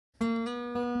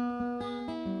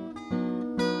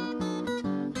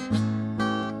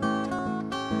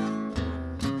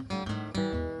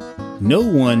No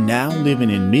one now living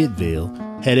in Midvale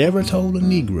had ever told a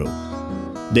Negro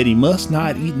that he must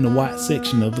not eat in the white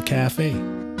section of the cafe,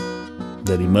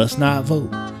 that he must not vote,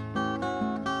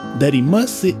 that he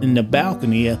must sit in the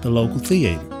balcony at the local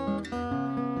theater.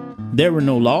 There were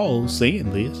no laws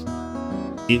saying this.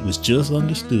 It was just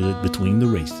understood between the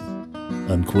races,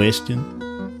 unquestioned,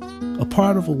 a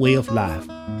part of a way of life.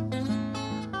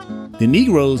 The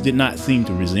Negroes did not seem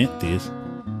to resent this.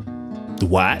 The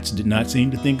whites did not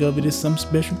seem to think of it as some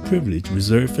special privilege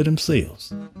reserved for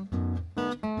themselves.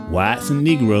 Whites and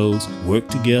Negroes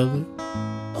worked together,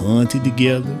 hunted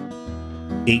together,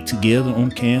 ate together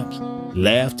on camps,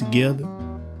 laughed together,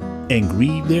 and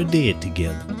grieved their dead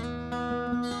together.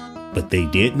 But they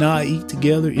did not eat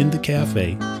together in the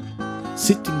cafe,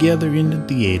 sit together in the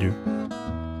theater,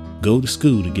 go to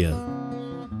school together.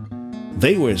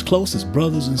 They were as close as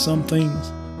brothers in some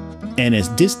things, and as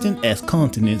distant as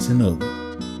continents in others.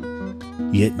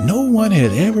 Yet no one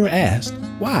had ever asked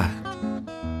why.